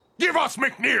Leave us,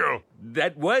 McNeil!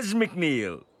 That was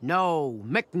McNeil. No,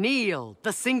 McNeil,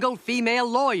 the single female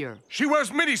lawyer. She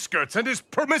wears miniskirts and is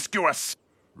promiscuous.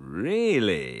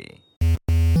 Really?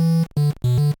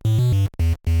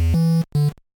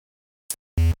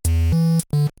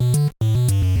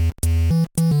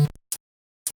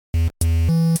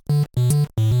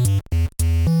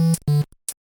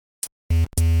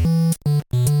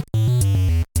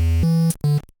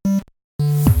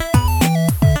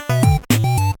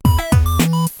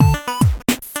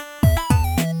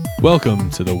 Welcome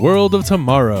to the world of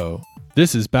tomorrow.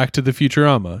 This is Back to the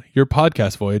Futurama, your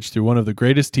podcast voyage through one of the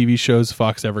greatest TV shows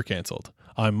Fox ever canceled.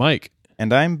 I'm Mike.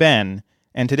 And I'm Ben.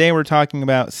 And today we're talking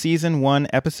about Season 1,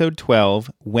 Episode 12,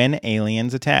 When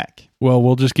Aliens Attack. Well,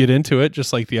 we'll just get into it,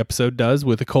 just like the episode does,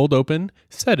 with a cold open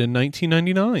set in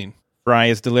 1999. Fry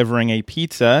is delivering a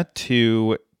pizza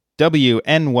to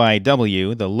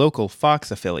WNYW, the local Fox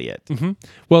affiliate. Mm-hmm.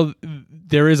 Well,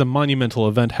 there is a monumental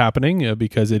event happening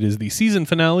because it is the season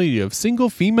finale of Single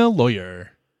Female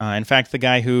Lawyer. In fact, the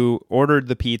guy who ordered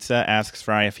the pizza asks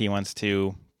Fry if he wants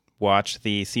to watch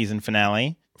the season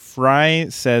finale. Fry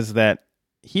says that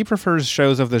he prefers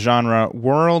shows of the genre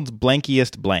world's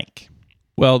blankiest blank.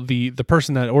 Well, the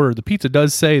person that ordered the pizza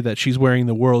does say that she's wearing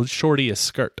the world's shortiest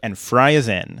skirt. And Fry is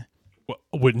in.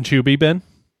 Wouldn't you be, Ben?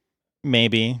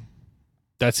 Maybe.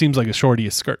 That seems like a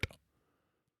shortiest skirt.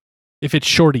 If it's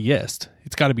shortiest,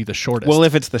 it's got to be the shortest. Well,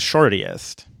 if it's the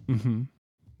shortiest. Mm-hmm.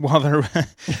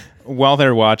 While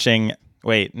they're watching...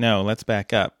 Wait, no, let's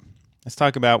back up. Let's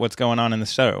talk about what's going on in the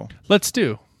show. Let's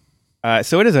do.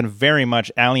 So it is a very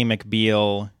much Ally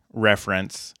McBeal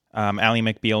reference. Ally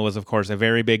McBeal was, of course, a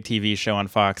very big TV show on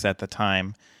Fox at the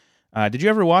time. Did you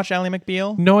ever watch Ally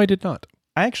McBeal? No, I did not.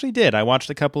 I actually did. I watched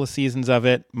a couple of seasons of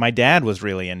it. My dad was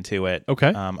really into it.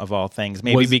 Okay. Of all things.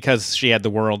 Maybe because she had the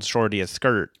world's shortiest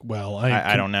skirt. Well,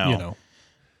 I don't know. You know,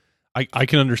 I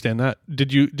can understand that.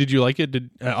 Did you like it?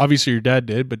 Obviously your dad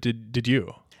did, but did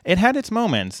you? It had its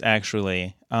moments,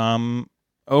 actually.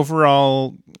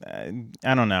 Overall,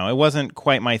 I don't know. It wasn't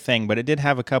quite my thing, but it did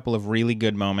have a couple of really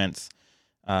good moments.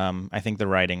 I think the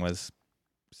writing was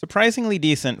surprisingly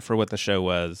decent for what the show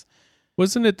was.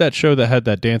 Wasn't it that show that had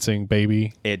that dancing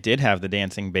baby? It did have the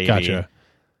dancing baby. Gotcha.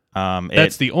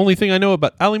 That's the only thing I know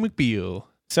about Ally McBeal.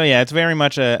 So yeah, it's very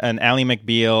much an Ally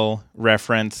McBeal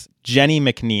reference. Jenny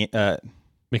McNeil.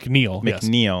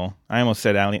 Yes. I almost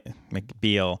said Ally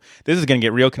McBeal. This is going to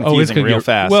get real confusing real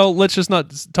fast. Well, let's just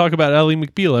not talk about Ally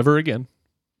McBeal ever again.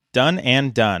 Done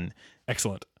and done.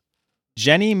 Excellent.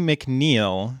 Jenny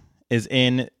McNeil is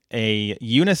in a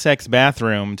unisex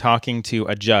bathroom talking to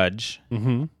a judge.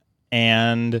 Mm-hmm.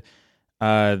 And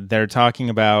they're talking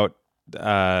about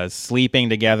sleeping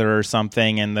together or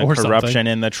something, and the corruption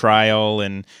in the trial.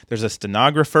 And there's a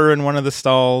stenographer in one of the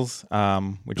stalls,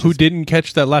 who didn't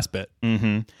catch that last bit.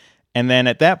 Mm-hmm. And then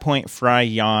at that point, Fry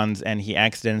yawns, and he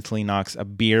accidentally knocks a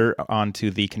beer onto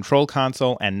the control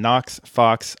console and knocks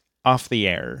Fox off the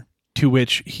air. To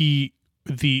which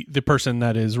the person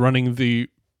that is running the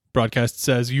broadcast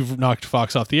says, "You've knocked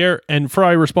Fox off the air," and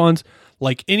Fry responds,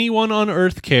 "Like anyone on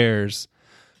Earth cares."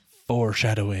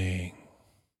 Foreshadowing.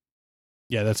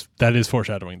 Yeah, that is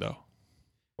foreshadowing, though.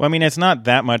 Well, I mean, it's not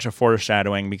that much of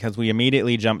foreshadowing because we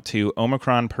immediately jump to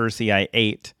Omicron Persei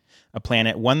 8, a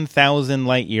planet 1,000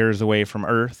 light years away from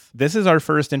Earth. This is our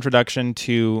first introduction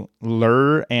to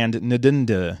Lur and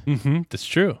Ndunda. Mm-hmm, that's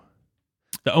true.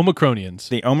 The Omicronians.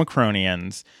 The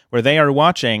Omicronians, where they are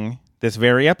watching this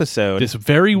very episode. This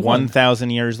very 1,000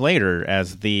 years later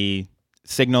as the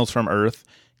signals from Earth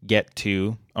get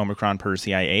to Omicron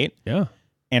Persei 8. Yeah.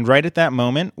 And right at that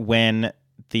moment, when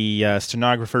the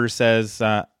stenographer says,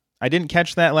 I didn't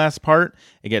catch that last part,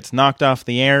 it gets knocked off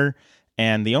the air,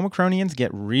 and the Omicronians get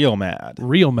real mad.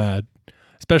 Real mad.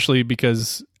 Especially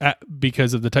because of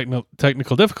the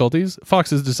technical difficulties, Fox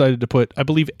has decided to put, I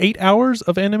believe, 8 hours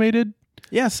of animated.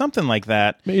 Yeah, something like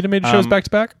that. Animated shows back to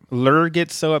back. Lur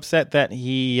gets so upset that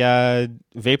he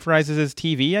vaporizes his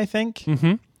TV, I think.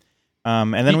 Mm-hmm.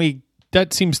 And then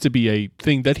that seems to be a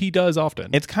thing that he does often.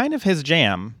 It's kind of his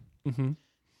jam. Mm-hmm.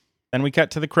 Then we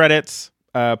cut to the credits.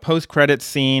 Post-credits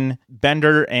scene.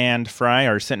 Bender and Fry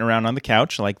are sitting around on the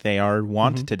couch like they are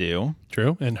wont to do.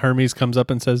 True. And Hermes comes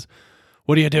up and says,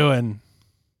 "What are you doing?"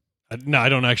 No, I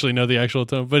don't actually know the actual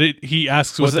tone, but he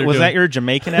asks what they're doing. Was that your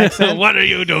Jamaican accent? What are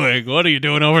you doing? What are you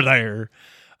doing over there?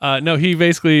 No, he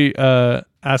basically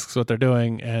asks what they're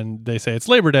doing, and they say it's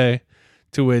Labor Day,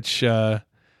 to which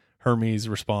Hermes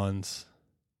responds.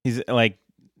 He's like,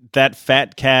 that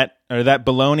fat cat, or that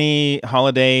baloney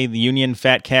holiday, the Union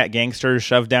fat cat gangsters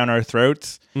shoved down our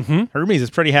throats. Mm-hmm. Hermes is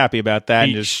pretty happy about that.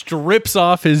 He strips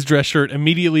off his dress shirt,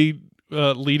 immediately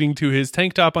leading to his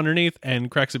tank top underneath, and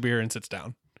cracks a beer and sits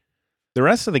down. The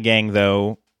rest of the gang,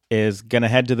 though, is going to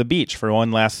head to the beach for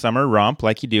one last summer romp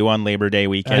like you do on Labor Day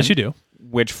weekend. As you do.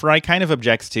 Which Fry kind of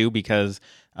objects to because,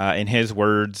 in his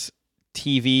words,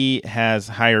 TV has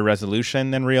higher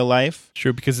resolution than real life.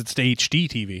 Sure, because it's HD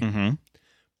TV. Mm-hmm.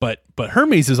 But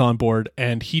Hermes is on board,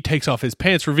 and he takes off his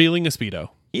pants, revealing a Speedo.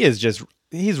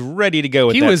 He's ready to go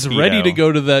with that He was Speedo. ready to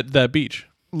go to that beach.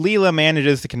 Leela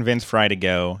manages to convince Fry to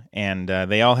go, and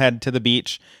they all head to the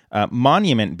beach.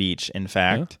 Monument Beach, in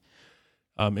fact.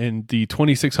 Yeah. In the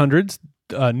 2600s,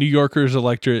 New Yorkers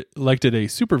elected a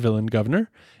supervillain governor,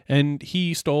 and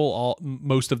he stole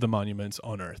most of the monuments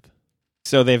on Earth.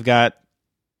 So they've got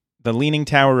the Leaning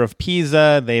Tower of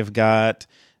Pisa, they've got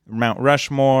Mount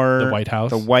Rushmore,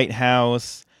 The White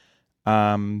House,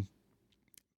 some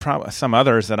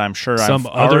others that I'm sure some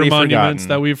I've other already monuments forgotten.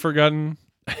 that we've forgotten.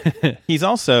 He's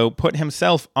also put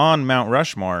himself on Mount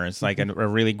Rushmore. It's like a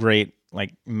really great,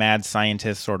 like, mad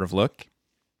scientist sort of look.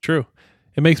 True.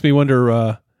 It makes me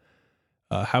wonder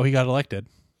how he got elected.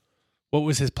 What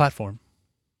was his platform?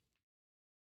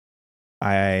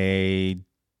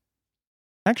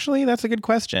 Actually, that's a good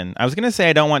question. I was going to say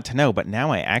I don't want to know, but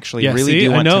now I actually Yeah, really see,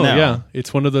 do want I know, to know. Yeah,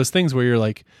 it's one of those things where you're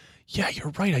like, yeah,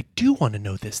 you're right. I do want to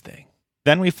know this thing.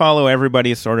 Then we follow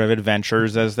everybody's sort of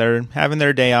adventures as they're having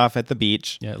their day off at the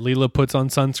beach. Yeah, Leela puts on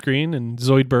sunscreen, and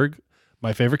Zoidberg,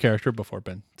 my favorite character before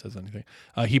Ben says anything,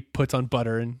 he puts on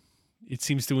butter, and it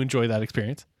seems to enjoy that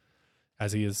experience,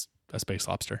 as he is a space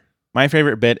lobster. My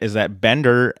favorite bit is that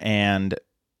Bender and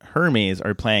Hermes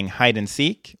are playing hide and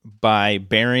seek by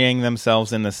burying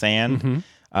themselves in the sand,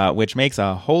 which makes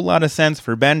a whole lot of sense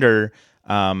for Bender.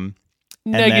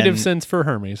 Negative sense for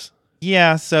Hermes.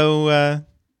 Yeah, so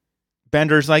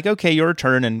Bender's like, okay, your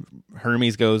turn, and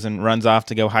Hermes goes and runs off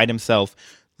to go hide himself,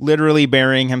 literally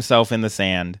burying himself in the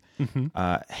sand.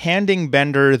 Handing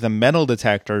Bender the metal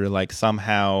detector, like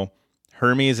somehow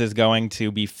Hermes is going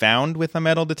to be found with a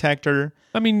metal detector.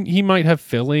 I mean, he might have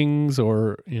fillings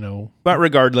or, But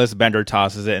regardless, Bender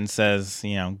tosses it and says,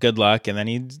 good luck, and then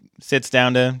he sits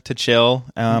down to chill.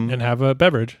 And have a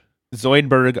beverage.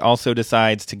 Zoidberg also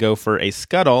decides to go for a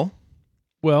scuttle.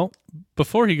 Well,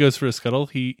 before he goes for a scuttle,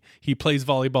 he plays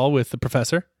volleyball with the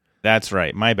professor. That's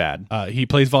right, my bad. He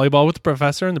plays volleyball with the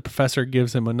professor, and the professor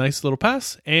gives him a nice little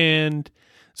pass, and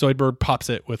Zoidberg pops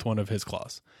it with one of his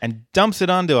claws. And dumps it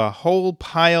onto a whole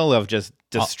pile of just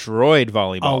destroyed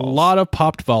volleyballs. A lot of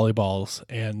popped volleyballs,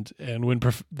 and when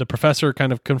the professor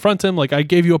kind of confronts him, like, I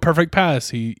gave you a perfect pass,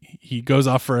 he goes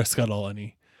off for a scuttle, and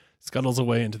he scuttles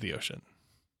away into the ocean,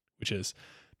 which is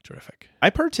terrific. I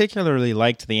particularly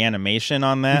liked the animation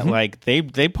on that. Like,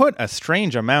 they put a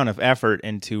strange amount of effort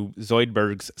into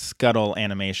Zoidberg's scuttle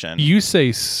animation. You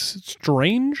say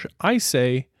strange, I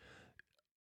say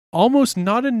almost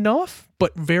not enough,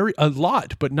 but a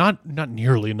lot, but not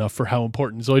nearly enough for how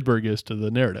important Zoidberg is to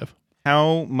the narrative.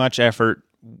 How much effort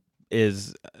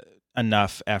is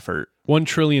enough effort? $1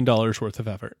 trillion worth of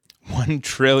effort. $1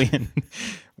 trillion.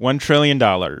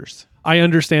 I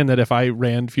understand that if I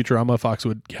ran Futurama, Fox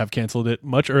would have canceled it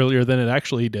much earlier than it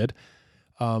actually did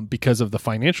because of the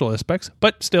financial aspects,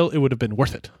 but still, it would have been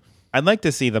worth it. I'd like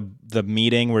to see the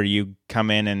meeting where you come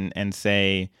in and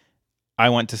say, I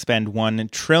want to spend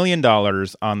 $1 trillion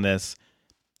on this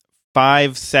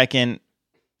 5-second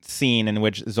scene in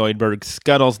which Zoidberg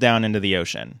scuttles down into the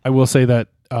ocean. I will say that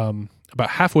about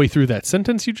halfway through that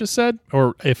sentence you just said,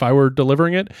 or if I were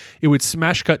delivering it, it would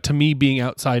smash cut to me being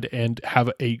outside and have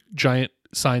a giant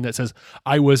sign that says,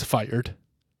 I was fired.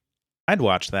 I'd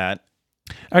watch that.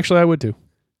 Actually, I would too.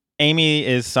 Amy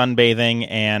is sunbathing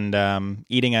and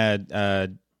eating a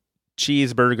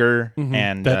cheeseburger,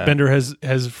 and that Bender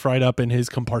has fried up in his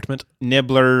compartment.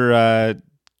 Nibbler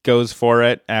goes for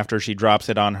it after she drops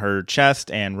it on her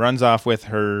chest and runs off with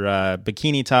her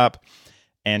bikini top.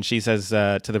 And she says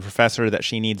to the professor that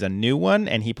she needs a new one,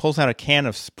 and he pulls out a can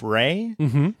of spray,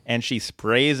 and she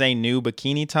sprays a new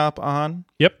bikini top on.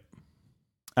 Yep.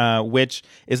 Which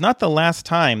is not the last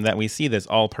time that we see this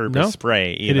all-purpose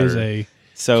spray either. It is a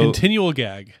continual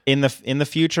gag. In the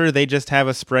future, they just have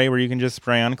a spray where you can just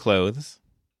spray on clothes.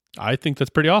 I think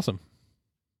that's pretty awesome.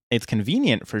 It's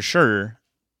convenient for sure,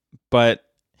 but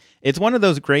it's one of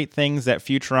those great things that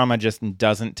Futurama just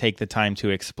doesn't take the time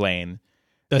to explain.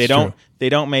 That's true. True. They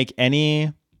don't make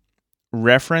any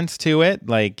reference to it.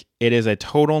 Like, it is a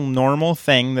total normal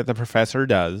thing that the professor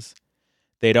does.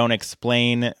 They don't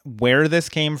explain where this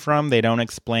came from. They don't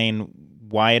explain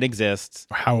why it exists.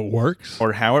 How it works.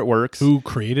 Or how it works. Who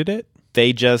created it.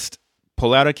 They just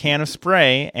pull out a can of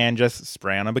spray and just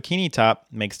spray on a bikini top.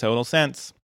 Makes total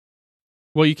sense.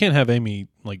 Well, you can't have Amy,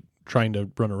 like, trying to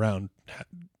run around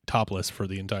topless for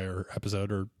the entire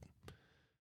episode, or you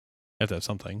have to have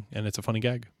something, and it's a funny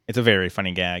gag. It's a very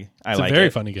funny gag. I It's like a very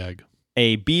it. funny gag.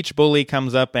 A beach bully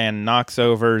comes up and knocks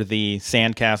over the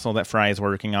sandcastle that Fry is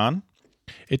working on.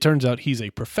 It turns out he's a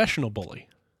professional bully.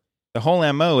 The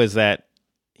whole MO is that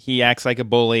he acts like a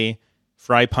bully,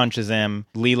 Fry punches him,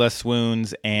 Leela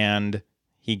swoons, and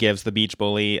he gives the beach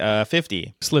bully a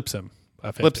 50. Slips him.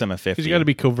 Flips him a 50. Because you got to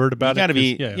be covert about You got to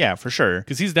it. be, yeah, for sure.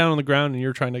 Because he's down on the ground and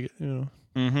you're trying to get,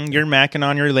 You're macking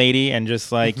on your lady and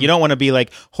just like, you don't want to be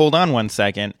like, hold on one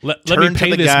second. Let Turn me to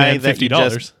pay the this guy man that you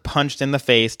 $50. just punched in the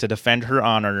face to defend her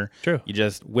honor. True. You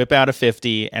just whip out a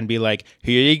 50 and be like,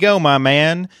 here you go, my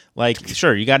man. Like,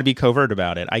 sure, you got to be covert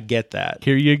about it. I get that.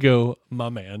 Here you go, my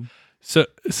man.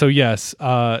 So yes,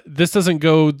 this doesn't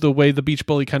go the way the beach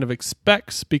bully kind of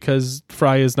expects, because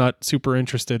Fry is not super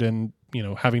interested in,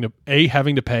 having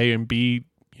to pay, and B,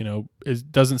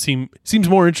 seems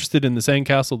more interested in the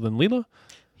sandcastle than Leela.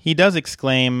 He does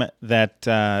exclaim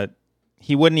that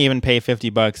he wouldn't even pay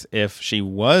 $50 if she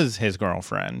was his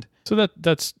girlfriend. So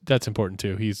that's important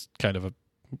too. He's kind of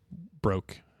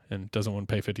broke and doesn't want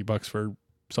to pay $50 for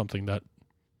something that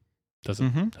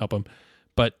doesn't help him.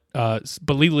 But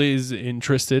Leela is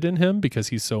interested in him because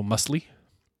he's so muscly.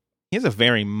 He's a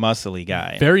very muscly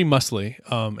guy. Very muscly.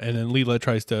 And then Leela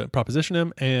tries to proposition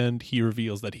him, and he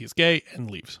reveals that he's gay and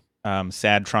leaves.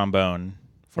 Sad trombone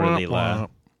for Wah, Leela.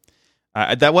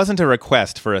 wah. That wasn't a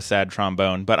request for a sad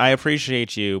trombone, but I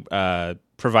appreciate you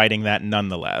providing that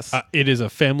nonetheless. It is a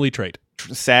family trait.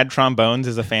 Sad trombones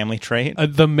is a family trait.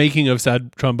 The making of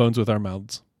sad trombones with our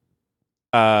mouths.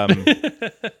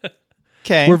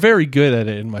 Okay. We're very good at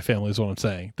it in my family is what I'm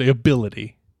saying. The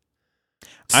ability.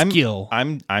 Skill.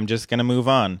 I'm just going to move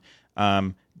on.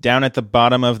 Down at the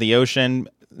bottom of the ocean,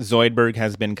 Zoidberg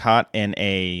has been caught in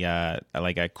a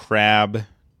crab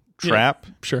trap.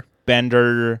 Yeah, sure.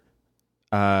 Bender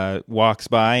walks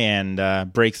by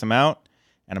and breaks him out,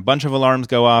 and a bunch of alarms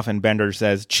go off, and Bender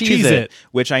says, Cheese it,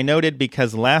 which I noted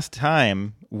because last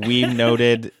time we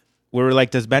noted, we were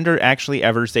like, does Bender actually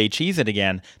ever say cheese it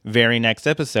again? Very next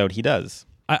episode, he does.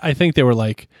 I think they were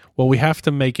like, well, we have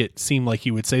to make it seem like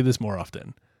he would say this more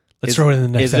often. Let's throw it in the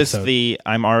next episode. Is this the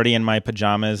I'm already in my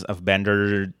pajamas of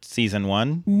Bender season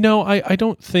 1? No, I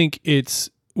don't think it's...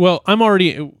 Well, I'm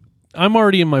already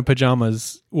in my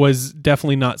pajamas was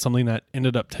definitely not something that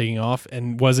ended up taking off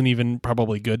and wasn't even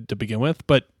probably good to begin with.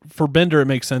 But for Bender, it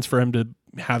makes sense for him to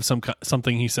have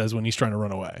something he says when he's trying to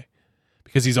run away,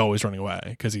 because he's always running away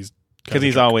because he's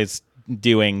always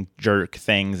doing jerk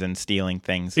things and stealing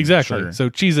things. Exactly. Sure. So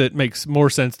Cheese It makes more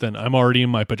sense than I'm already in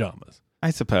my pajamas.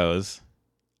 I suppose.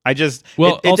 It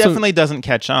also, definitely doesn't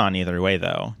catch on either way,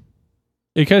 though.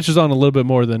 It catches on a little bit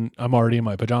more than I'm already in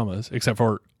my pajamas, except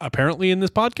for apparently in this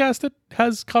podcast it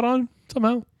has caught on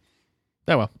somehow.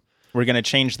 Oh, well. We're going to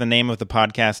change the name of the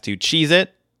podcast to Cheese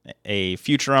It, a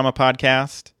Futurama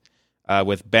podcast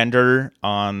with Bender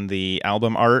on the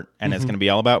album art, and it's going to be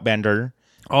all about Bender.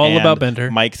 All about Bender.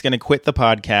 Mike's going to quit the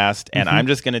podcast, and I'm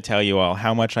just going to tell you all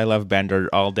how much I love Bender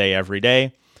all day, every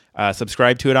day.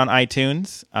 Subscribe to it on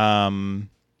iTunes.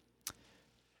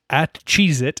 At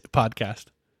Cheese It Podcast.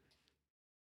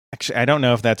 Actually, I don't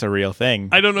know if that's a real thing.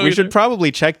 I don't know We either. should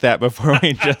probably check that before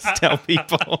we just tell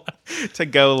people to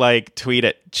go tweet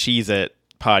at Cheese It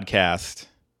Podcast.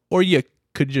 Or you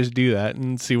could just do that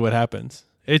and see what happens.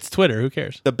 It's Twitter. Who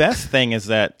cares? The best thing is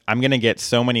that I'm going to get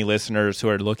so many listeners who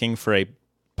are looking for a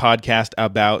podcast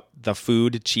about the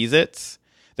food Cheez-Its.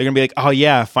 They're going to be like, oh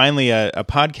yeah, finally a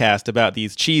podcast about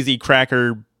these cheesy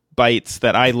cracker bites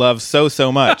that I love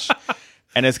so much.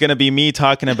 And it's going to be me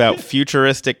talking about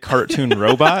futuristic cartoon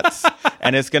robots.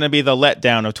 And it's going to be the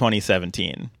letdown of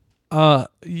 2017.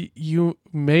 You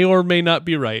may or may not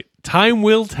be right. Time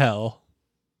will tell.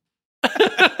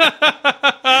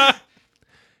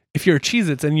 If you're a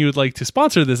Cheez-Its and you would like to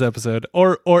sponsor this episode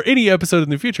or any episode in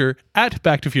the future, at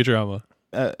Back to Futurama.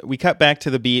 We cut back to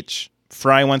the beach.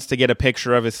 Fry wants to get a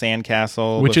picture of his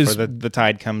sandcastle before the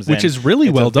tide comes in. Which is really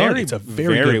well done. It's a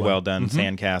very good one. well done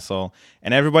sandcastle.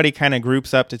 And everybody kind of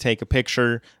groups up to take a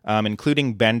picture,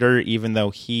 including Bender, even though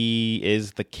he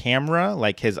is the camera.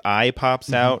 Like his eye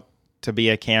pops out to be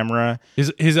a camera. His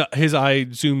eye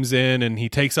zooms in and he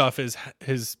takes off his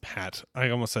hat. I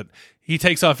almost said he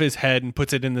takes off his head and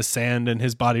puts it in the sand, and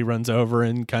his body runs over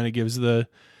and kind of gives the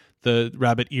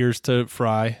rabbit ears to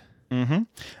Fry.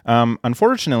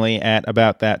 Unfortunately, at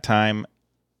about that time,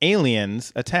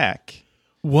 aliens attack.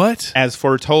 What? As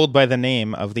foretold by the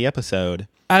name of the episode.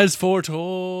 As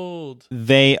foretold.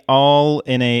 They all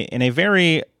in a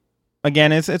very,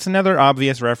 again, it's another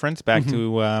obvious reference back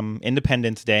to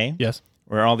Independence Day. Yes.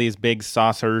 Where all these big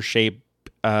saucer-shaped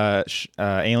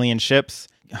alien ships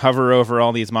hover over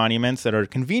all these monuments that are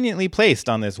conveniently placed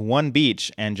on this one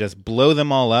beach and just blow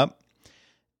them all up.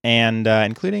 And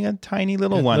including a tiny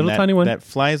little one that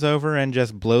flies over and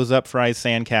just blows up Fry's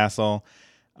sandcastle.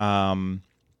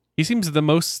 He seems the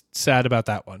most sad about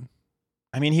that one.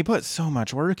 I mean, he put so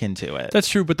much work into it. That's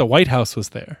true, but the White House was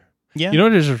there. Yeah. You know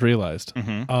what I just realized?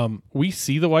 Mm-hmm. We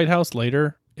see the White House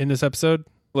later in this episode.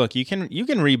 Look, you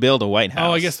can rebuild a White House.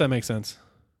 Oh, I guess that makes sense.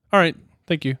 All right.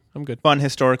 Thank you. I'm good. Fun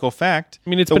historical fact. I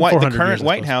mean, it's the been 400 the current years,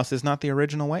 White House is not the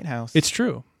original White House. It's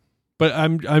true. But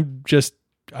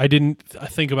I didn't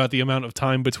think about the amount of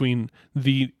time between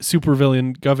the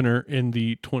supervillain governor in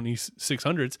the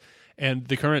 2600s and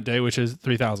the current day, which is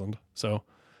 3000. So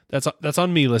that's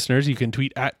on me, listeners. You can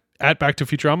tweet at Back to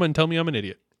Futurama and tell me I'm an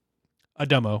idiot. A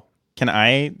demo. Can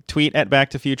I tweet at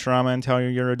Back to Futurama and tell you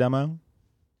you're a demo?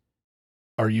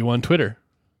 Are you on Twitter?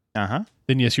 Uh-huh.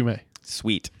 Then yes, you may.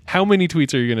 Sweet. How many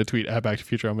tweets are you going to tweet at Back to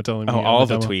Futurama telling me? Oh, all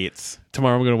the tweets.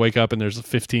 Tomorrow I'm going to wake up and there's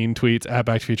 15 tweets at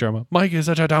Back to Futurama. Mike is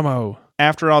such a demo.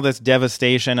 After all this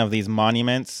devastation of these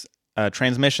monuments, a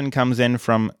transmission comes in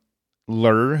from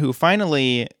Lur, who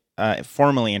finally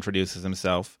formally introduces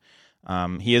himself.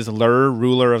 He is Lur,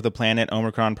 ruler of the planet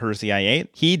Omicron Persei 8.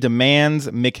 He demands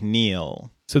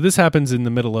McNeil. So this happens in the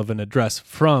middle of an address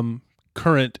from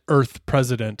current Earth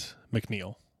President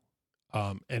McNeil,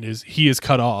 and he is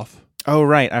cut off. Oh,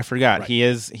 right. I forgot. Right. He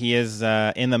is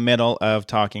in the middle of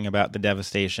talking about the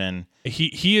devastation.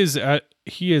 He is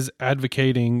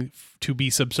advocating to be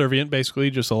subservient, basically,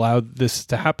 just allow this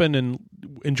to happen and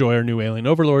enjoy our new alien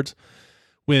overlords.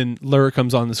 When Lur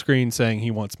comes on the screen saying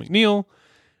he wants McNeil,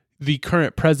 the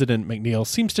current president McNeil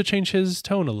seems to change his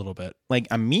tone a little bit, like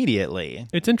immediately.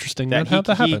 It's interesting that how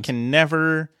that happens.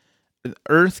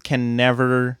 Earth can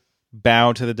never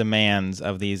bow to the demands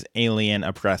of these alien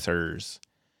oppressors.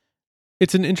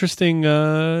 It's an interesting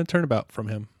turnabout from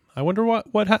him. I wonder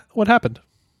what happened.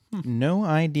 No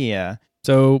idea.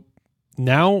 So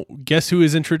now, guess who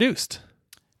is introduced?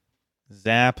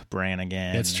 Zap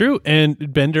Brannigan. It's true.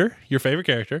 And Bender, your favorite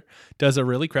character, does a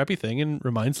really crappy thing and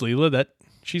reminds Leela that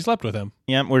she slept with him.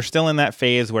 Yeah, we're still in that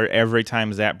phase where every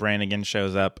time Zap Brannigan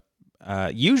shows up,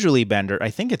 usually Bender, I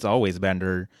think it's always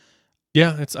Bender.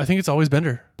 Yeah, I think it's always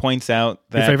Bender. Points out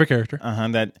that... Your favorite character.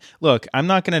 That, look, I'm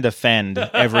not going to defend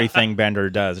everything Bender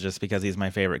does just because he's my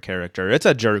favorite character. It's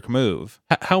a jerk move.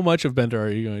 How much of Bender are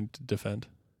you going to defend?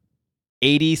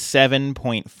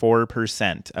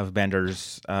 87.4% of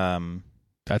Bender's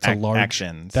that's a large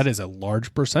actions. That is a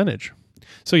large percentage.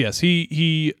 So yes,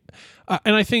 he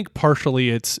and I think partially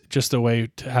it's just a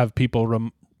way to have people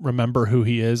remember who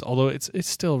he is, although it's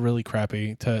still really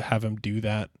crappy to have him do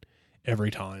that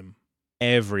every time.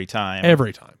 Every time.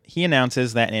 He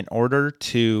announces that in order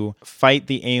to fight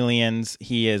the aliens,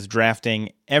 he is drafting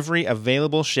every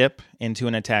available ship into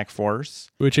an attack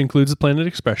force. Which includes the Planet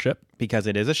Express ship. Because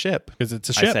it is a ship. Because it's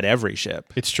a ship. I said every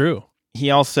ship. It's true. He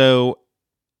also,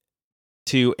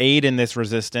 to aid in this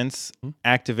resistance,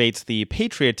 activates the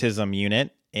patriotism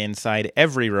unit inside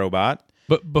every robot.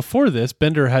 But before this,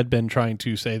 Bender had been trying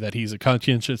to say that he's a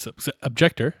conscientious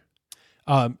objector,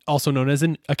 also known as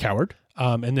a coward.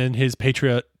 And then his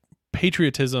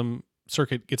patriotism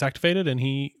circuit gets activated and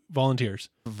he volunteers.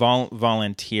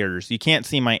 Volunteers. You can't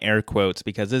see my air quotes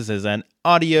because this is an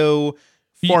audio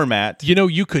format.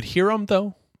 You could hear them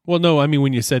though. Well, no, I mean,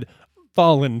 when you said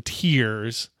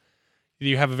volunteers,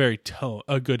 you have a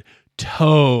good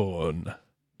tone.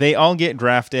 They all get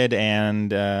drafted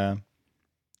and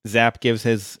Zap gives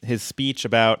his speech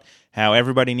about how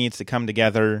everybody needs to come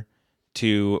together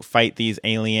to fight these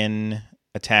alien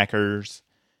attackers.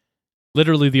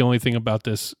 Literally the only thing about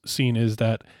this scene is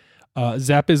that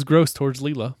Zap is gross towards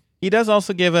Leela. He does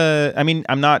also give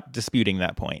I'm not disputing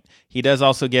that point. He does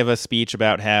also give a speech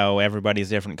about how everybody's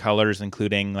different colors,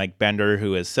 including like Bender,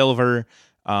 who is silver.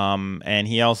 And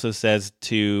he also says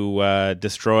to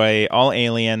destroy all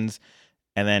aliens.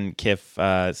 And then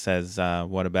Kif says,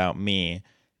 what about me?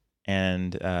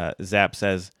 And Zap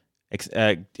says,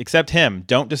 except him,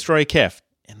 don't destroy Kif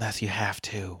unless you have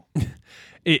to.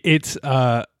 It's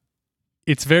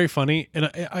very funny, and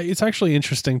it's actually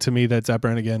interesting to me that Zap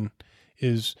Brannigan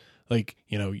is like,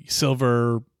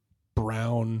 silver,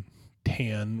 brown,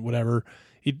 tan, whatever.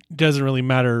 It doesn't really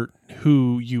matter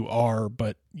who you are,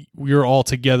 but we're all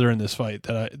together in this fight.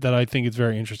 That I think is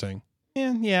very interesting.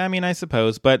 Yeah. I mean, I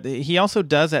suppose, but he also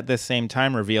does at the same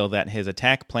time reveal that his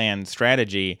attack plan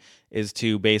strategy is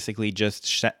to basically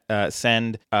just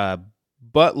send a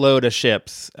buttload of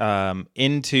ships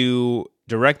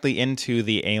directly into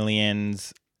the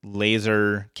aliens'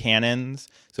 laser cannons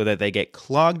so that they get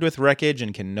clogged with wreckage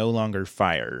and can no longer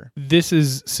fire. This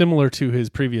is similar to his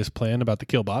previous plan about the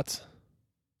killbots.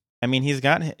 I mean, he's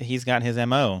got his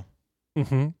MO.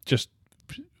 Just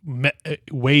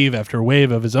wave after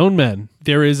wave of his own men.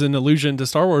 There is an allusion to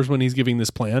Star Wars when he's giving this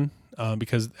plan,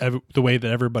 because the way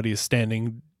that everybody is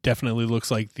standing definitely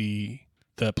looks like the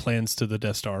plans to the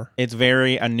Death Star. It's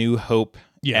very A New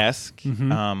Hope-esque.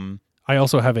 I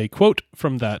also have a quote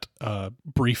from that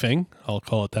briefing. I'll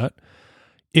call it that.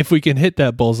 If we can hit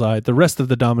that bullseye, the rest of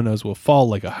the dominoes will fall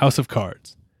like a house of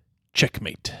cards.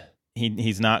 Checkmate.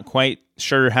 He's not quite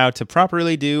sure how to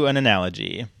properly do an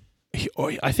analogy.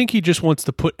 I think he just wants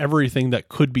to put everything that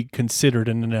could be considered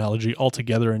an analogy all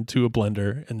together into a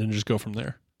blender and then just go from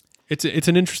there. It's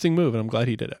an interesting move, and I'm glad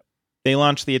he did it. They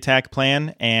launch the attack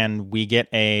plan, and we get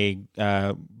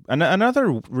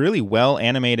another really well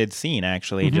animated scene.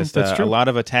 Actually, just a lot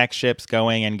of attack ships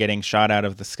going and getting shot out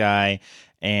of the sky,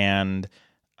 and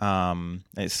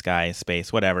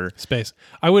space, whatever. Space.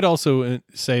 I would also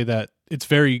say that it's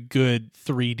very good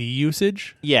 3D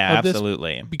usage. Yeah, of this,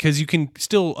 absolutely. because you can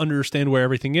still understand where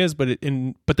everything is, but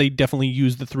they definitely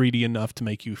use the 3D enough to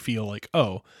make you feel like,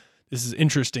 oh, this is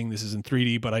interesting. This is in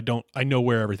 3D, but I know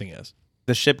where everything is.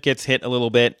 The ship gets hit a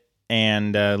little bit,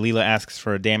 and Leela asks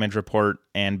for a damage report,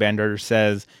 and Bender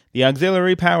says, the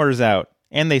auxiliary power's out,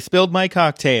 and they spilled my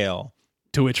cocktail.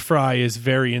 To which Fry is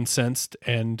very incensed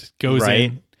and goes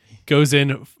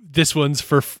in, this one's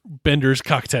for Bender's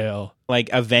cocktail. Like,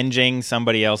 avenging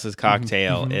somebody else's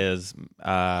cocktail is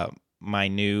my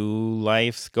new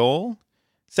life's goal.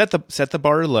 Set the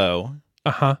bar low.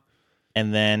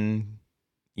 And then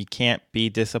you can't be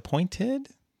disappointed.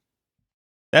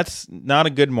 That's not a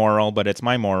good moral, but it's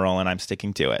my moral, and I'm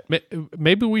sticking to it.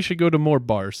 Maybe we should go to more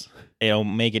bars. It'll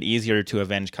make it easier to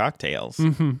avenge cocktails.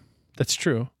 That's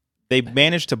true. They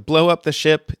managed to blow up the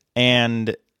ship,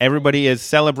 and everybody is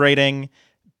celebrating,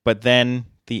 but then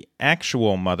the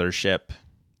actual mothership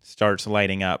starts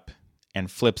lighting up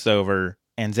and flips over,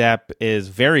 and Zap is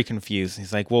very confused.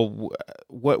 He's like, well,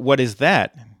 what is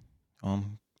that? Well,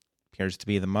 appears to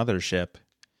be the mothership.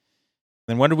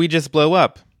 Then what did we just blow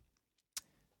up?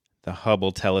 The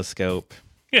Hubble telescope.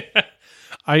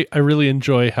 I really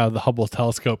enjoy how the Hubble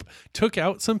telescope took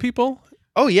out some people.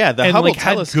 Oh yeah, the Hubble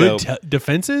telescope had good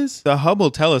defenses. The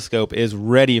Hubble telescope is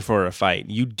ready for a fight.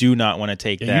 You do not want to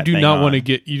take that. You do not want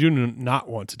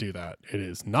to do that. It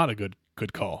is not a good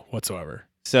call whatsoever.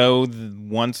 So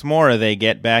once more, they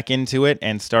get back into it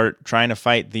and start trying to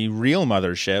fight the real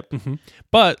mothership.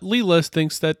 But Leela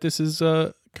thinks that this is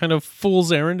a kind of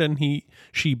fool's errand, and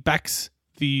she backs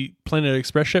the Planet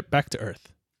Express ship back to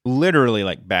Earth. Literally,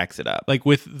 like, backs it up, like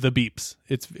with the beeps.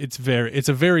 It's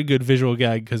a very good visual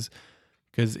gag because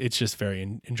it's just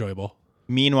very enjoyable.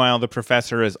 Meanwhile, the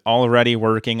professor is already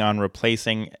working on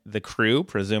replacing the crew,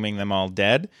 presuming them all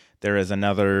dead. There is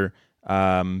another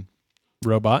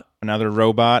robot, another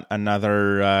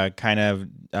kind of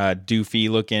doofy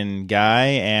looking guy,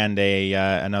 and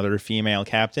another female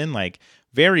captain. Like,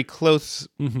 very close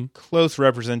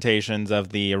representations of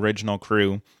the original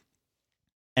crew.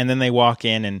 And then they walk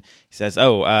in, and he says,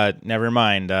 never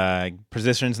mind,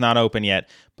 position's not open yet,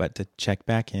 but to check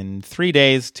back in 3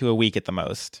 days to a week at the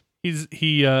most.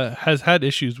 He has had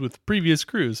issues with previous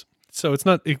crews, so it's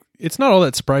not all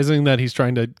that surprising that he's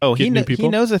trying to get new people. He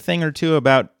knows a thing or two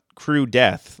about crew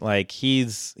death. Like,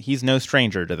 he's no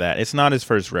stranger to that. It's not his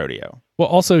first rodeo. Well,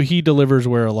 also, he delivers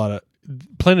where a lot of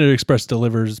Planet Express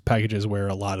delivers packages where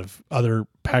a lot of other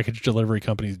package delivery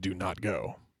companies do not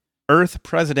go. Earth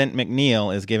President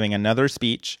McNeil is giving another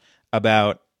speech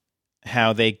about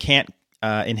how they can't,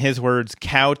 in his words,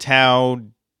 kowtow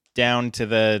down to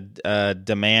the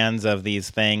demands of these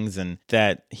things, and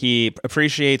that he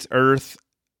appreciates Earth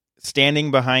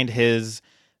standing behind his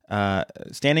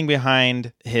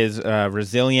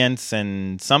resilience,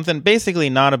 and something basically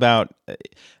not about.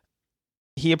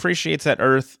 He appreciates that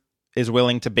Earth is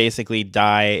willing to basically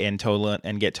die and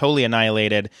get totally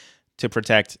annihilated to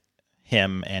protect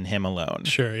him and him alone.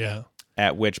 Sure, yeah.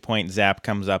 At which point Zap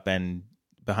comes up and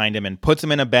behind him and puts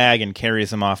him in a bag and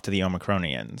carries him off to the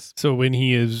Omicronians. So when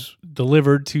he is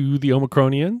delivered to the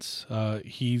Omicronians,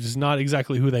 he's not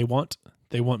exactly who they want.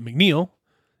 They want McNeil,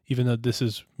 even though this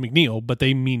is McNeil, but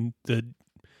they mean the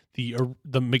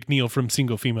McNeil from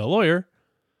Single Female Lawyer,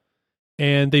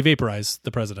 and they vaporize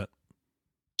the president.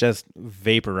 Just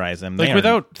vaporize him. Like,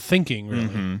 without thinking,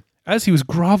 really. As he was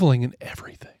groveling in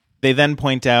everything. They then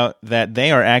point out that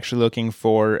they are actually looking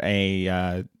for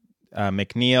a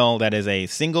McNeil that is a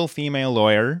single female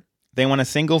lawyer. They want a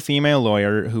single female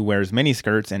lawyer who wears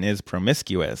miniskirts and is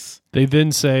promiscuous. They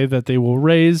then say that they will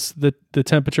raise the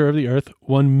temperature of the Earth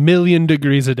 1 million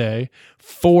degrees a day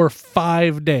for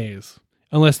 5 days,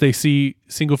 unless they see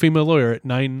single female lawyer at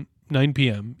 9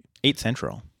 p.m. 8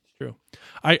 Central. True.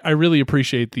 I really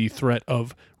appreciate the threat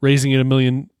of raising it 1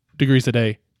 million degrees a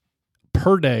day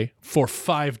per day for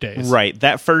 5 days. Right.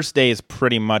 That first day is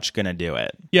pretty much going to do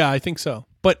it. Yeah, I think so.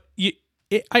 But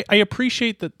I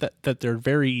appreciate that they're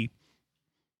very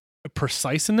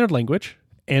precise in their language,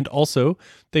 and also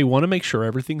they want to make sure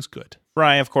everything's good.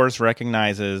 Fry, of course,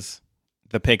 recognizes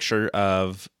the picture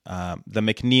of the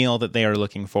McNeil that they are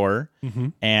looking for,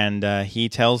 and he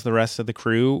tells the rest of the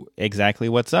crew exactly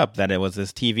what's up, that it was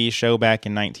this TV show back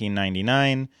in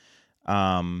 1999.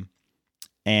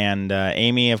 And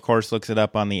Amy, of course, looks it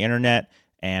up on the internet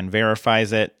and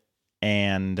verifies it,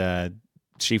 and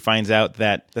she finds out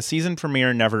that the season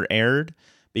premiere never aired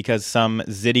because some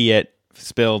zidiot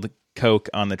spilled Coke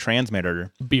on the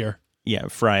transmitter. Beer. Yeah,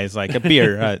 Fry's like a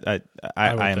beer,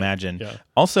 I imagine. Yeah.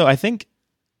 Also, I think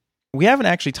we haven't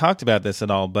actually talked about this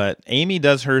at all, but Amy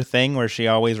does her thing where she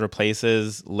always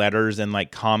replaces letters in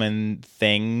like common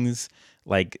things,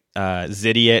 like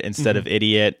zidiot instead of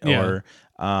idiot, or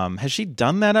has she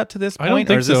done that up to this point? I don't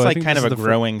think or is this so. I like think kind this of is a the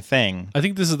growing thing? I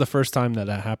think this is the first time that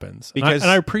happens. Because-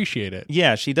 and I appreciate it.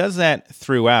 Yeah, she does that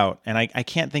throughout, and I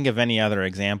can't think of any other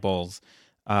examples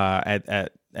at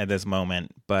this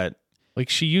moment, but Like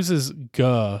she uses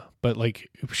 "guh," but like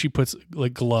she puts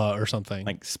like "gla" or something.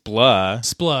 like spla.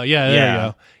 "Spla." Yeah, there you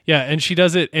go. Yeah, and she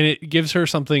does it, and it gives her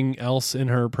something else in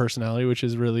her personality, which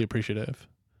is really appreciative,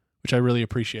 which I really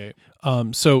appreciate.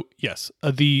 So yes,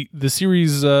 the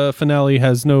series finale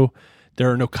has there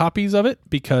are no copies of it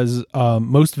because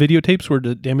most videotapes were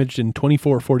damaged in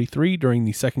 2443 during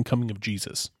the second coming of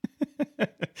Jesus.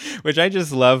 Which I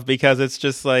just love because it's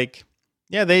just like,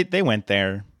 yeah, they went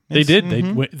there. They did.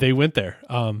 They went there.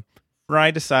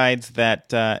 Fry decides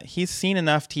that he's seen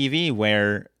enough TV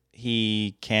where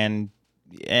he can,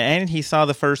 and he saw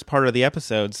the first part of the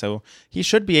episode, so he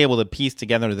should be able to piece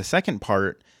together the second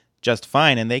part just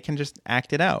fine, and they can just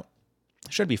act it out.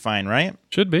 Should be fine, right?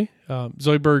 Should be.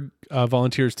 Zoidberg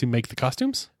volunteers to make the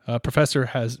costumes. Professor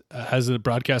has a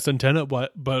broadcast antenna,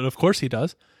 but of course he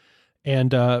does.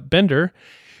 And Bender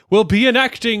will be an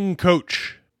acting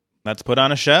coach. Let's put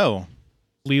on a show.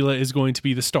 Leela is going to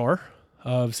be the star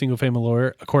of Single Family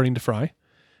Lawyer, according to Fry.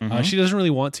 She doesn't really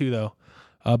want to, though.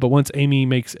 But once Amy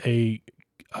makes a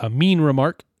mean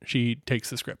remark, she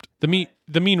takes the script. The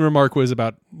mean remark was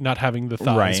about not having the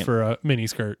thighs for a mini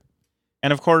skirt.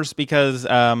 And of course, because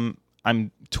I'm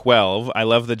 12, I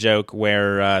love the joke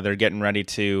where they're getting ready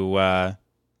to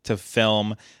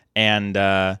film,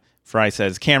 and Fry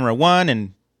says, "Camera 1,"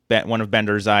 and one of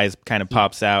Bender's eyes kind of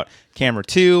pops out. Camera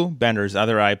 2, Bender's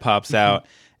other eye pops out.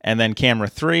 And then camera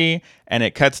 3, and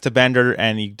it cuts to Bender,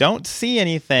 and you don't see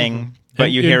anything,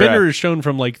 but you hear Bender is shown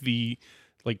from like the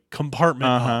compartment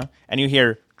up. And you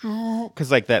hear, because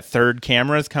like that third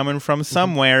camera is coming from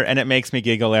somewhere, and it makes me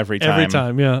giggle every time. Every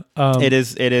time, yeah. It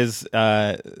is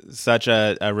such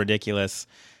a ridiculous,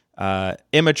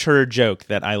 immature joke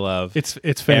that I love. It's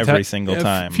fantastic every single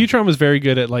time. Futurama was very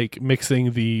good at like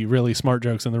mixing the really smart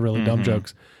jokes and the really dumb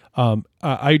jokes.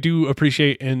 I do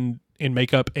appreciate in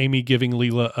makeup Amy giving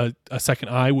Leela a second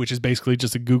eye, which is basically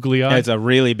just a googly eye. It's a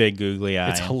really big googly eye.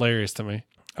 It's hilarious to me.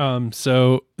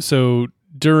 So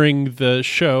during the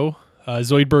show,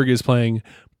 Zoidberg is playing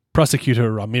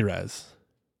Prosecutor Ramirez,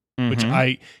 which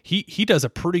he does a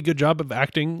pretty good job of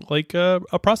acting like a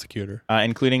prosecutor,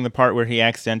 including the part where he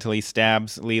accidentally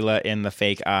stabs Leela in the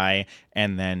fake eye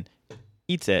and then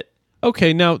eats it.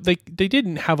 Okay, now they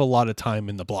didn't have a lot of time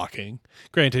in the blocking.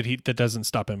 Granted, that doesn't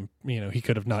stop him. He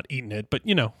could have not eaten it, but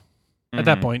at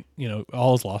that point,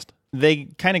 all is lost. They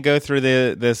kind of go through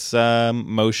this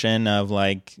motion of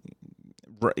like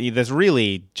this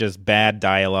really just bad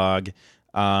dialogue.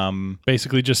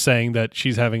 Basically, just saying that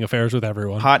she's having affairs with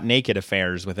everyone. Hot naked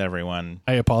affairs with everyone.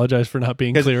 I apologize for not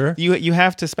being clearer. You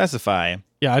have to specify.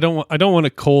 Yeah, I don't want a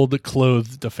cold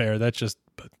clothed affair. That's just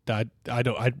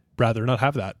I'd rather not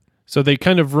have that. So they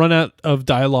kind of run out of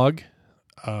dialogue.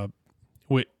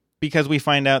 Because we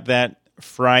find out that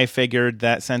Fry figured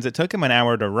that since it took him an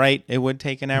hour to write, it would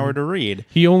take an hour to read.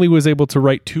 He only was able to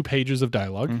write 2 pages of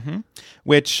dialogue.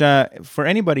 Which, for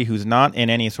anybody who's not in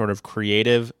any sort of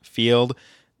creative field,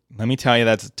 let me tell you,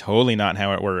 that's totally not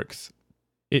how it works.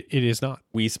 It is not.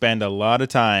 We spend a lot of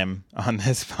time on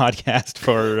this podcast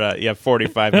for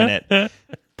 45-minute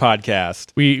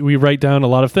podcast. We write down a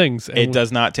lot of things. And it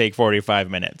does not take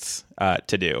 45 minutes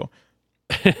to do.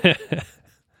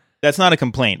 That's not a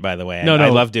complaint, by the way. No. I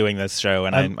love doing this show,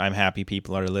 and I'm happy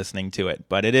people are listening to it.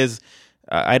 But it is,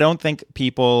 I don't think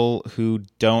people who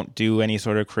don't do any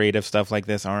sort of creative stuff like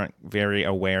this aren't very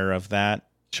aware of that.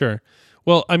 Sure.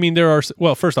 Well, I mean,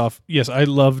 first off, yes, I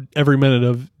love every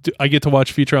minute I get to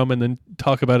watch Futurama and then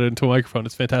talk about it into a microphone.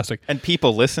 It's fantastic. And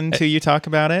people listen to you talk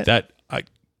about it? I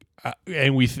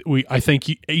thank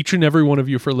each and every one of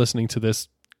you for listening to this.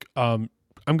 I'm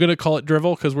going to call it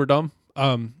drivel because we're dumb.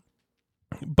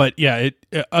 But yeah,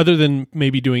 other than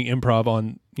maybe doing improv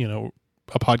on,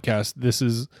 a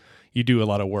podcast, you do a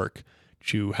lot of work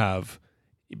to have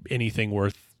anything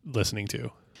worth listening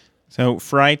to. So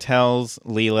Fry tells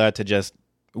Leela to just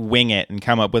wing it and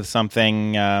come up with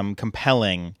something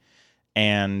compelling.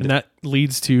 And that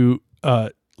leads to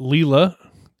Leela,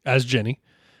 as Jenny,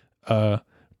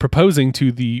 proposing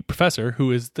to the professor,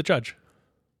 who is the judge.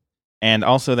 And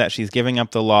also that she's giving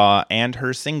up the law and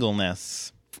her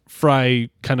singleness. Fry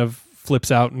kind of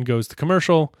flips out and goes to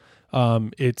commercial.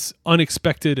 It's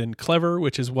unexpected and clever,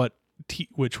 which is what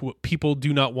people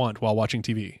do not want while watching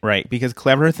TV. Right, because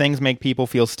clever things make people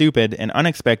feel stupid and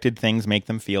unexpected things make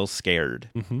them feel scared.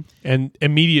 Mm-hmm. And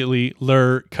immediately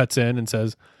Lur cuts in and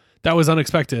says, "That was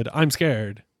unexpected. I'm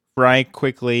scared." Fry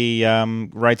quickly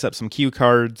writes up some cue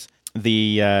cards.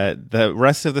 The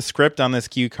rest of the script on this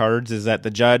cue cards is that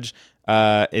the judge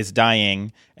is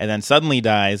dying and then suddenly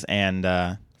dies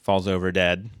and falls over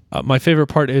dead. My favorite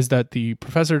part is that the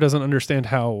professor doesn't understand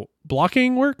how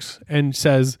blocking works and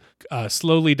says,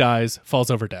 slowly dies, falls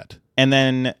over dead. And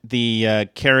then the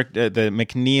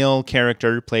McNeil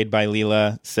character played by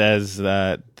Leela says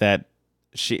that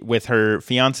she, with her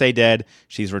fiance dead,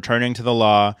 she's returning to the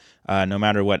law, no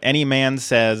matter what any man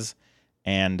says.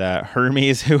 And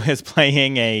Hermes, who is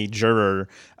playing a juror,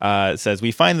 says,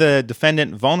 "We find the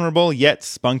defendant vulnerable yet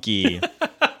spunky."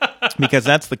 Because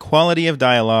that's the quality of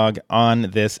dialogue on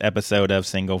this episode of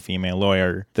Single Female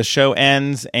Lawyer. The show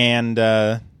ends and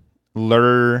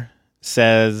Lur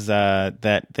says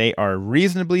that they are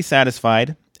reasonably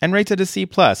satisfied and rates it a C+.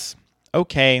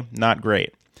 Okay, not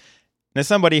great. As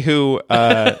somebody who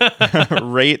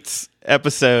rates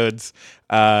episodes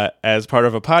as part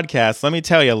of a podcast, let me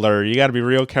tell you, Lur, you got to be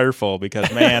real careful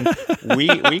because, man,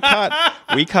 we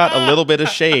caught a little bit of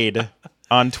shade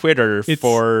on Twitter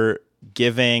for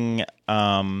giving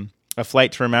A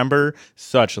Flight to Remember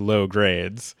such low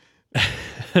grades.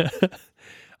 That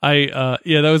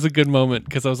was a good moment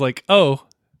because I was like, oh,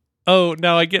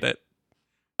 now I get it.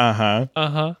 But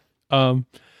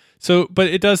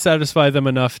it does satisfy them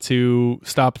enough to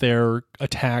stop their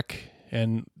attack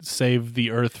and save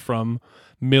the Earth from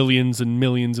millions and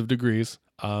millions of degrees.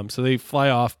 So they fly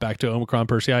off back to Omicron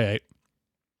Persei 8.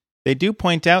 They do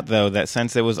point out, though, that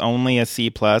since it was only a C+,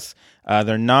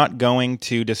 they're not going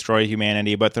to destroy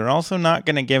humanity, but they're also not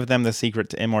going to give them the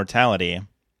secret to immortality.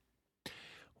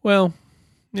 Well,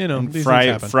 these things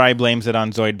happen. Fry blames it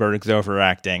on Zoidberg's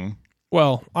overacting.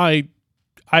 Well, I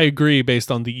agree based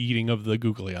on the eating of the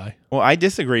googly eye. Well, I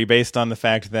disagree based on the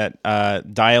fact that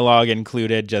dialogue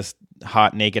included just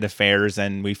hot, naked affairs,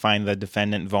 and we find the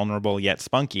defendant vulnerable yet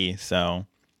spunky, so...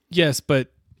 Yes,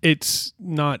 but it's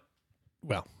not...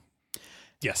 Well...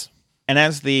 Yes. And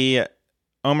as the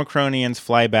Omicronians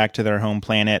fly back to their home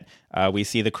planet, we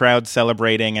see the crowd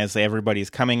celebrating as everybody's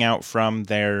coming out from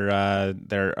their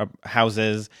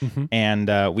houses, mm-hmm.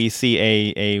 and we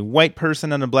see a white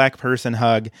person and a black person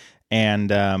hug, and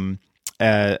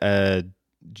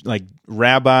like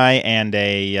rabbi and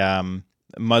a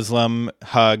Muslim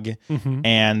hug, mm-hmm.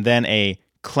 and then a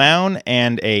clown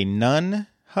and a nun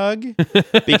hug,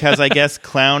 because I guess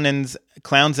clowns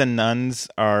and nuns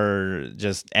are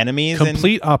just enemies.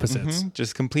 Complete opposites. Mm-hmm,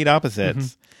 just complete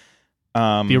opposites.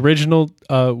 Mm-hmm. The original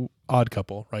Odd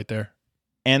Couple right there.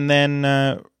 And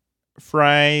then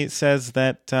Fry says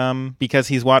that because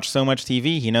he's watched so much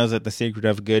TV, he knows that the secret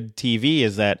of good TV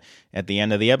is that at the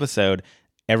end of the episode,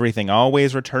 everything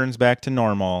always returns back to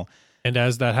normal. And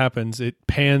as that happens, it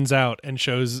pans out and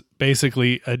shows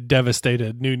basically a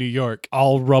devastated New York,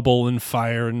 all rubble and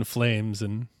fire and flames.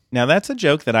 And now that's a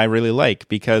joke that I really like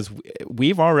because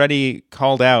we've already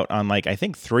called out on I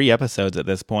think 3 episodes at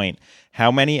this point,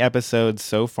 how many episodes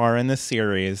so far in this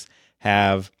series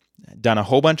have done a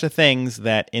whole bunch of things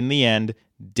that in the end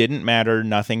didn't matter,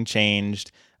 nothing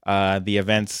changed. The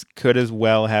events could as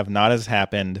well have not as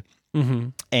happened. Mm-hmm.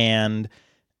 And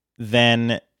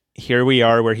then here we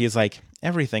are where he's like,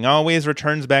 everything always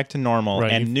returns back to normal,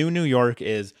 right. And New York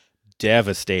is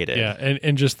devastated. Yeah,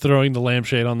 and just throwing the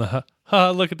lampshade on the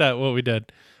look at that, what we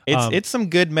did. It's some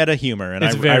good meta humor, and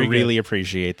I really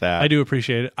appreciate that. I do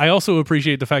appreciate it. I also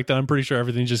appreciate the fact that I'm pretty sure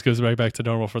everything just goes right back to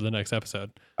normal for the next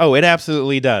episode. Oh, it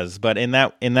absolutely does. But in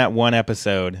that one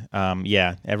episode,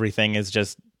 everything is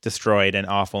just destroyed and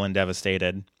awful and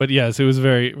devastated. But yes, it was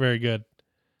very, very good.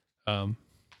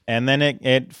 And then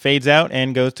it fades out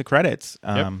and goes to credits.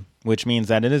 Yep. which means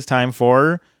that it is time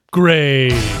for...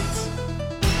 Great.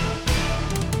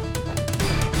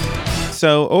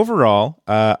 So overall,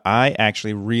 I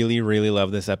actually really, really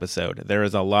love this episode. There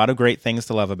is a lot of great things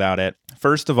to love about it.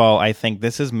 First of all, I think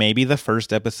this is maybe the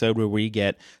first episode where we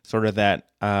get sort of that,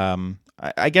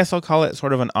 I guess I'll call it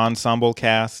sort of an ensemble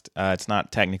cast. It's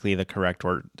not technically the correct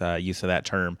word use of that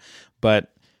term,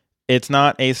 but it's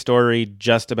not a story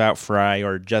just about Fry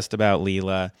or just about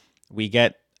Leela. We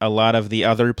get a lot of the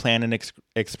other Planet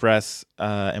Express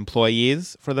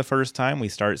employees for the first time. We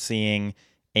start seeing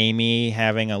Amy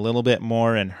having a little bit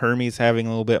more, and Hermes having a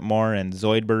little bit more, and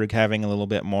Zoidberg having a little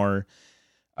bit more.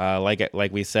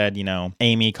 Like we said,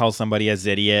 Amy calls somebody a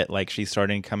Zidiot, like she's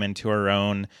starting to come into her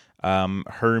own.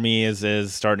 Hermes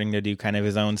is starting to do kind of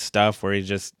his own stuff, where he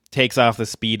just takes off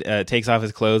his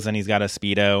clothes, and he's got a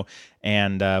Speedo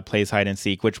and plays hide and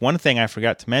seek. Which, one thing I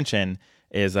forgot to mention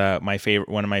is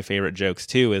one of my favorite jokes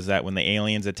too, is that when the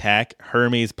aliens attack,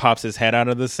 Hermes pops his head out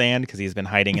of the sand because he's been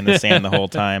hiding in the sand the whole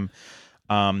time.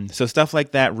 So stuff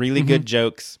like that, really good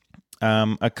jokes.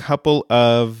 A couple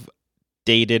of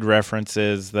dated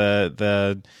references,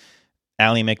 the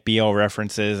Ally McBeal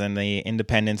references and the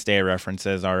Independence Day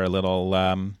references are a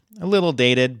little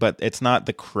dated, but it's not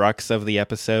the crux of the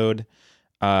episode.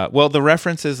 Well, the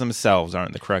references themselves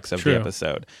aren't the crux of the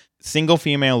episode. Single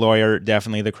female lawyer,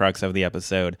 definitely the crux of the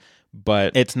episode,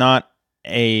 but it's not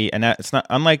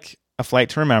unlike A Flight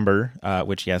to Remember,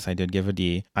 which yes, I did give a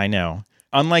D. I know.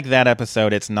 Unlike that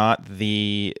episode, it's not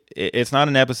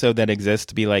an episode that exists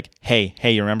to be like, hey,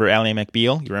 you remember Ally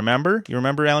McBeal? You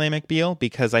remember Ally McBeal?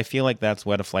 Because I feel like that's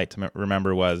what A Flight to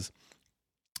Remember was.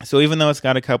 So even though it's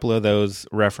got a couple of those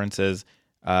references,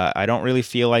 I don't really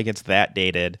feel like it's that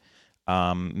dated.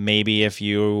 Maybe if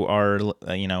you are,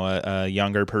 a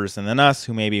younger person than us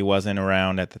who maybe wasn't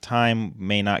around at the time,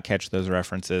 may not catch those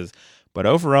references. But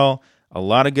overall, a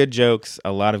lot of good jokes,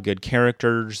 a lot of good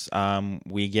characters.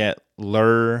 We get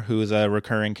Lur, who's a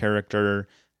recurring character.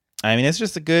 I mean,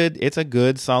 it's a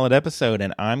good, solid episode,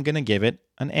 and I'm going to give it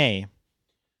an A.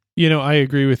 I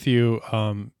agree with you.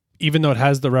 Even though it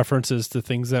has the references to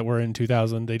things that were in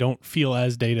 2000, they don't feel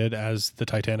as dated as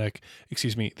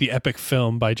the epic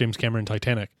film by James Cameron,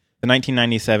 Titanic. The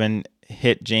 1997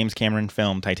 hit James Cameron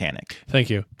film, Titanic.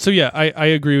 Thank you. So yeah, I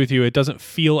agree with you. It doesn't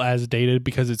feel as dated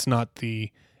because it's not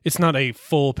a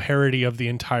full parody of the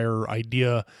entire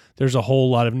idea. There's a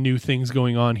whole lot of new things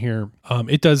going on here.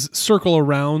 It does circle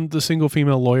around the single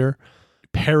female lawyer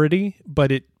parody,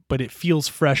 but it feels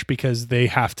fresh because they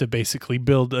have to basically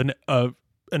build an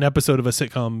episode of a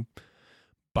sitcom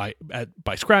by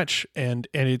scratch, and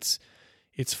it's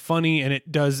funny, and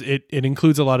it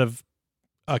includes a lot of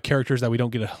characters that we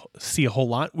don't get to see a whole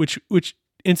lot, which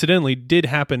incidentally did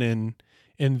happen in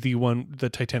the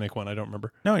Titanic one. I don't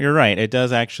remember. No, you're right. It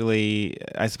does actually.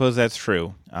 I suppose that's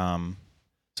true.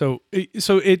 So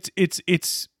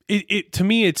it's to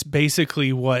me, it's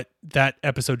basically what that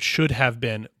episode should have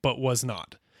been, but was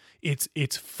not.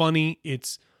 It's funny.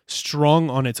 It's strong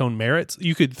on its own merits.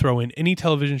 You could throw in any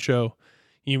television show.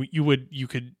 You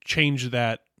could change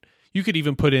that. You could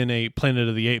even put in a Planet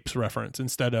of the Apes reference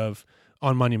instead of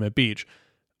On Monument Beach.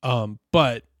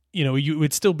 But you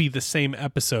would still be the same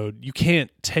episode. You can't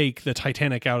take the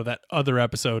Titanic out of that other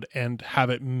episode and have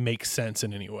it make sense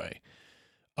in any way.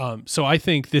 So I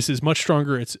think this is much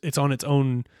stronger. It's on its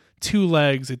own two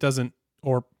legs. It doesn't,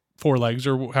 or four legs,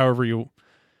 or however you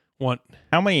want.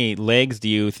 How many legs do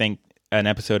you think an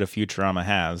episode of Futurama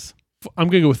has? I'm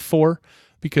going to go with 4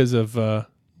 because of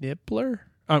Nibbler.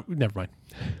 Never mind.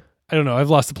 I don't know. I've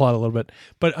lost the plot a little bit,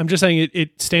 but I'm just saying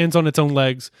it stands on its own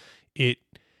legs.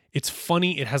 It's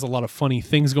funny. It has a lot of funny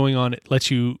things going on. It lets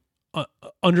you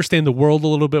understand the world a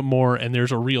little bit more, and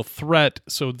there's a real threat.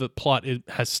 So the plot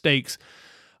has stakes.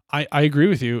 I agree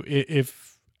with you.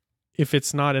 If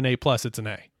it's not an A+, it's an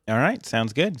A. All right.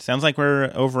 Sounds good. Sounds like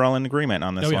we're overall in agreement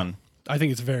on this one. I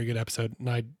think it's a very good episode,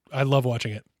 and I love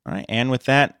watching it. All right. And with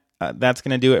that, that's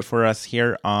going to do it for us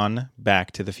here on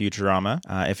Back to the Futurama.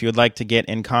 If you would like to get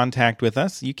in contact with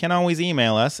us, you can always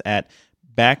email us at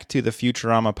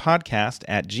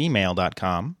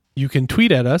backtothefuturamapodcast@gmail.com. You can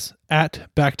tweet at us at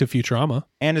backtofuturama.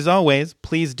 And as always,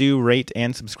 please do rate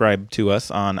and subscribe to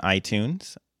us on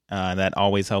iTunes. That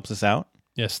always helps us out.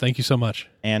 Yes, thank you so much.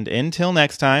 And until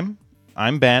next time,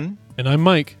 I'm Ben. And I'm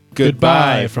Mike.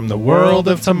 Goodbye from the world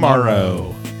of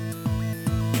tomorrow.